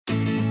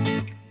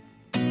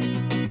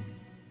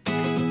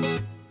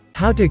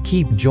How to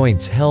keep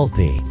joints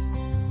healthy.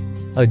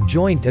 A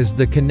joint is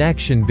the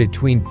connection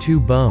between two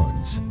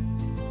bones.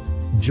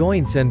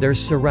 Joints and their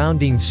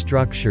surrounding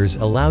structures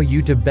allow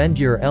you to bend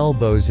your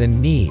elbows and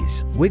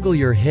knees, wiggle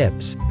your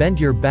hips, bend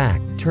your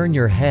back, turn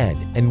your head,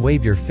 and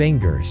wave your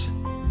fingers.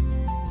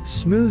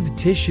 Smooth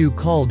tissue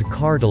called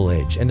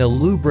cartilage and a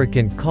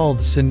lubricant called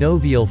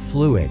synovial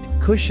fluid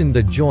cushion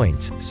the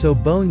joints so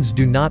bones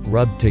do not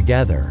rub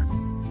together.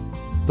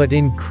 But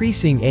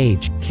increasing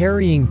age,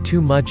 carrying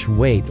too much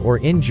weight or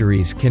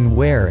injuries can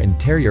wear and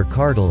tear your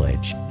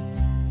cartilage.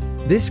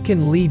 This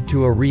can lead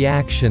to a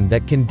reaction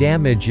that can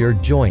damage your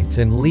joints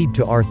and lead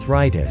to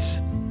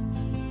arthritis.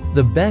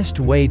 The best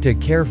way to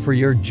care for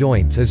your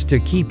joints is to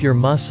keep your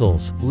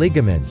muscles,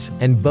 ligaments,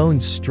 and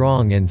bones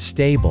strong and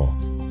stable.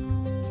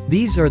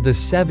 These are the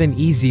 7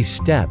 easy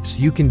steps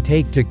you can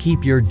take to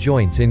keep your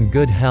joints in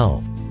good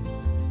health.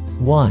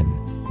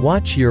 1.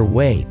 Watch your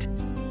weight.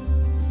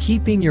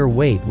 Keeping your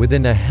weight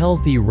within a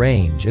healthy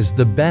range is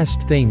the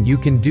best thing you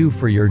can do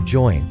for your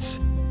joints.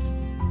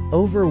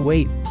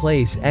 Overweight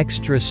place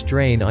extra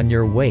strain on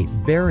your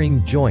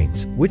weight-bearing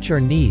joints, which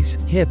are knees,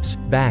 hips,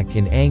 back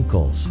and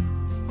ankles.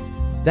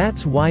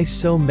 That's why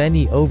so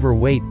many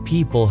overweight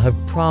people have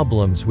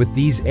problems with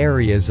these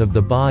areas of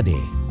the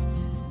body.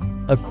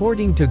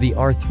 According to the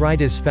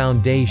Arthritis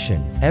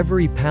Foundation,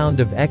 every pound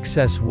of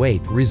excess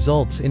weight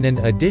results in an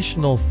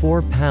additional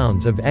 4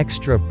 pounds of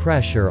extra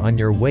pressure on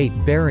your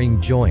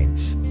weight-bearing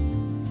joints.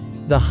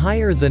 The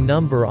higher the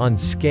number on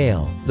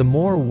scale, the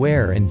more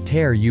wear and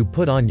tear you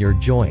put on your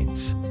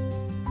joints.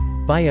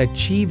 By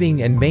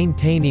achieving and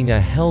maintaining a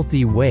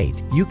healthy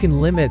weight, you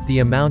can limit the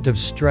amount of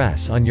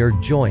stress on your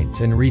joints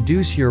and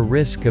reduce your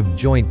risk of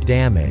joint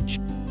damage.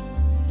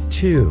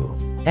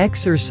 2.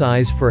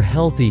 Exercise for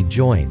healthy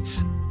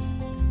joints.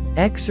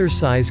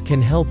 Exercise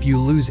can help you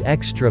lose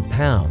extra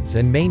pounds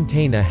and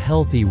maintain a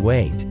healthy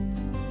weight.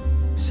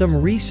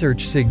 Some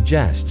research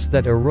suggests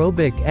that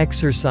aerobic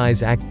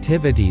exercise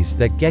activities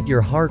that get your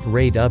heart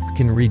rate up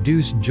can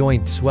reduce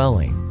joint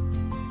swelling.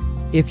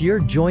 If your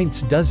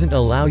joints doesn't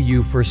allow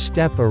you for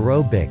step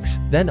aerobics,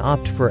 then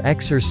opt for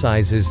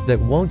exercises that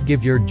won't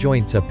give your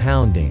joints a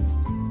pounding.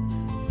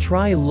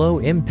 Try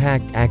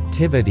low-impact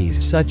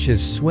activities such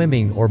as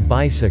swimming or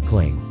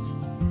bicycling.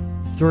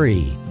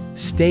 3.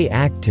 Stay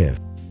active.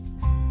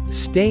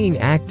 Staying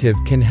active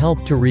can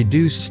help to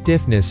reduce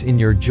stiffness in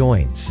your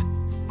joints.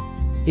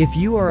 If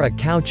you are a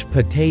couch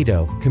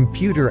potato,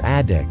 computer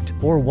addict,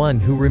 or one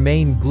who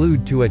remain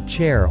glued to a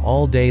chair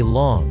all day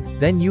long,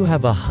 then you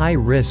have a high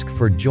risk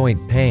for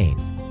joint pain.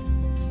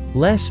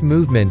 Less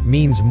movement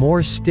means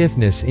more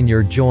stiffness in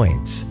your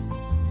joints.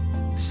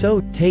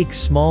 So, take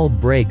small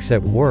breaks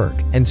at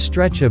work, and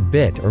stretch a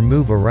bit or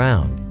move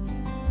around.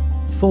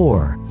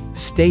 4.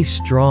 Stay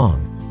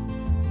strong.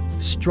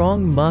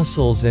 Strong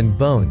muscles and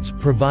bones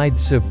provide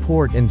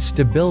support and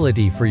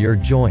stability for your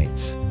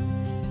joints.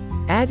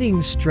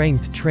 Adding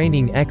strength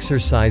training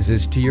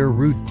exercises to your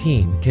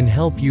routine can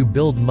help you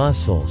build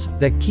muscles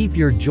that keep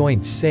your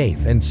joints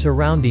safe and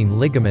surrounding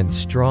ligaments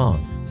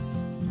strong.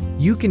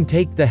 You can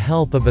take the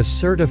help of a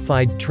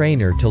certified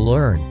trainer to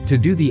learn to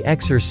do the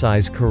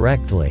exercise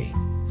correctly.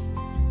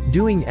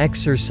 Doing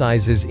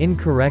exercises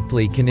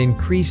incorrectly can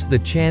increase the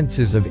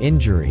chances of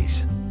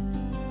injuries.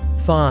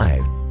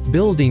 5.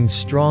 Building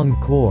strong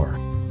core.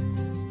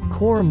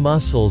 Core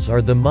muscles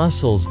are the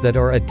muscles that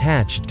are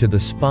attached to the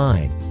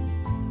spine.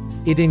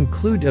 It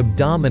includes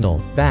abdominal,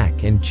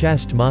 back and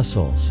chest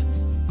muscles.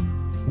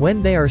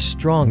 When they are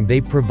strong,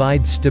 they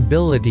provide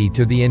stability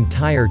to the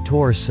entire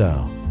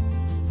torso.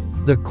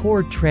 The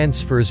core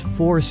transfers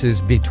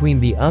forces between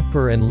the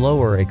upper and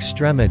lower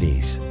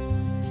extremities.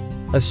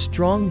 A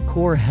strong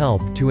core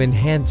helps to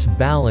enhance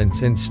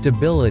balance and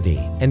stability,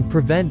 and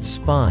prevent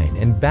spine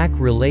and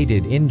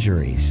back-related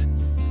injuries.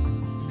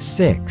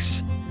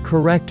 6.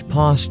 Correct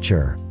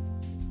posture.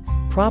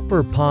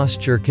 Proper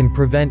posture can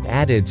prevent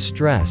added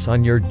stress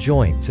on your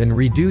joints and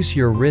reduce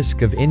your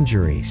risk of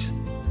injuries.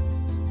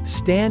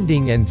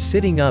 Standing and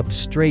sitting up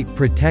straight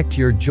protect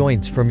your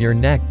joints from your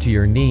neck to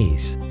your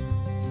knees.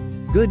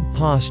 Good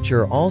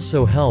posture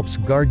also helps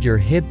guard your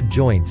hip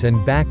joints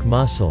and back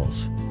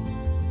muscles.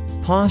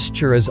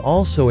 Posture is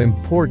also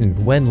important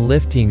when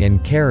lifting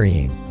and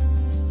carrying.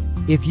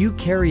 If you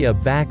carry a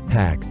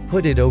backpack,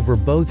 put it over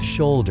both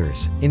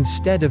shoulders,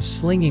 instead of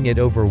slinging it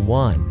over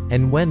one,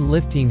 and when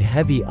lifting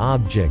heavy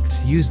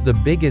objects, use the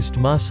biggest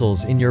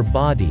muscles in your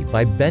body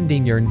by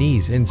bending your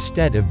knees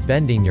instead of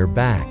bending your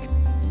back.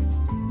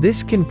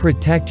 This can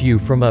protect you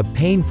from a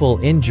painful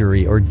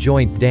injury or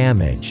joint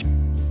damage.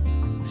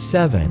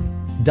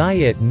 7.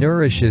 Diet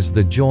nourishes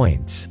the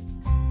joints.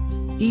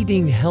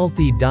 Eating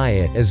healthy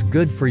diet is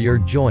good for your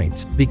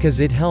joints, because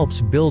it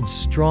helps build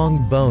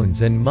strong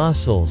bones and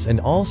muscles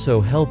and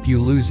also help you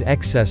lose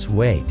excess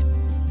weight.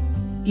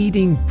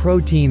 Eating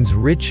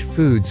proteins-rich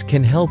foods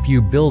can help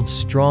you build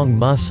strong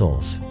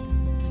muscles.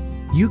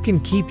 You can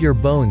keep your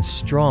bones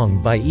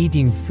strong by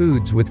eating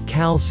foods with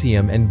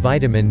calcium and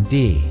vitamin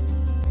D.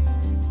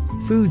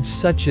 Foods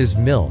such as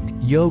milk,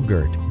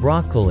 yogurt,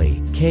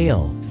 broccoli,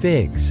 kale,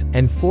 figs,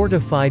 and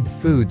fortified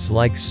foods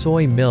like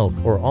soy milk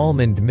or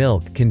almond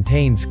milk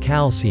contains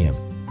calcium.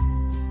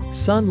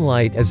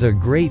 Sunlight is a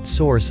great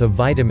source of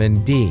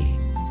vitamin D.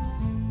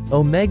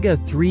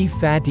 Omega-3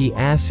 fatty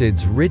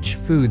acids-rich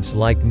foods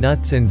like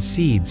nuts and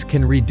seeds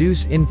can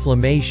reduce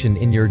inflammation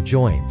in your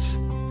joints.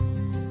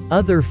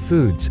 Other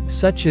foods,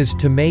 such as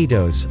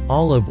tomatoes,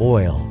 olive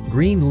oil,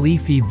 green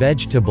leafy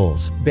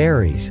vegetables,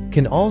 berries,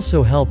 can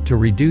also help to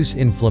reduce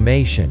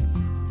inflammation.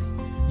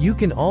 You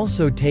can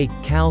also take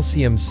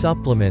calcium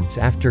supplements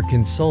after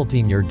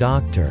consulting your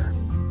doctor.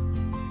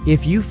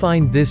 If you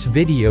find this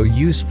video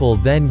useful,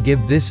 then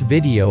give this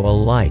video a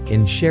like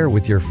and share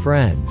with your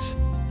friends.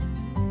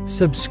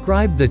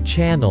 Subscribe the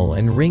channel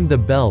and ring the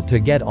bell to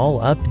get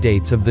all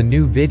updates of the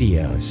new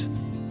videos.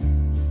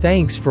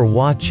 Thanks for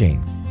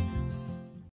watching.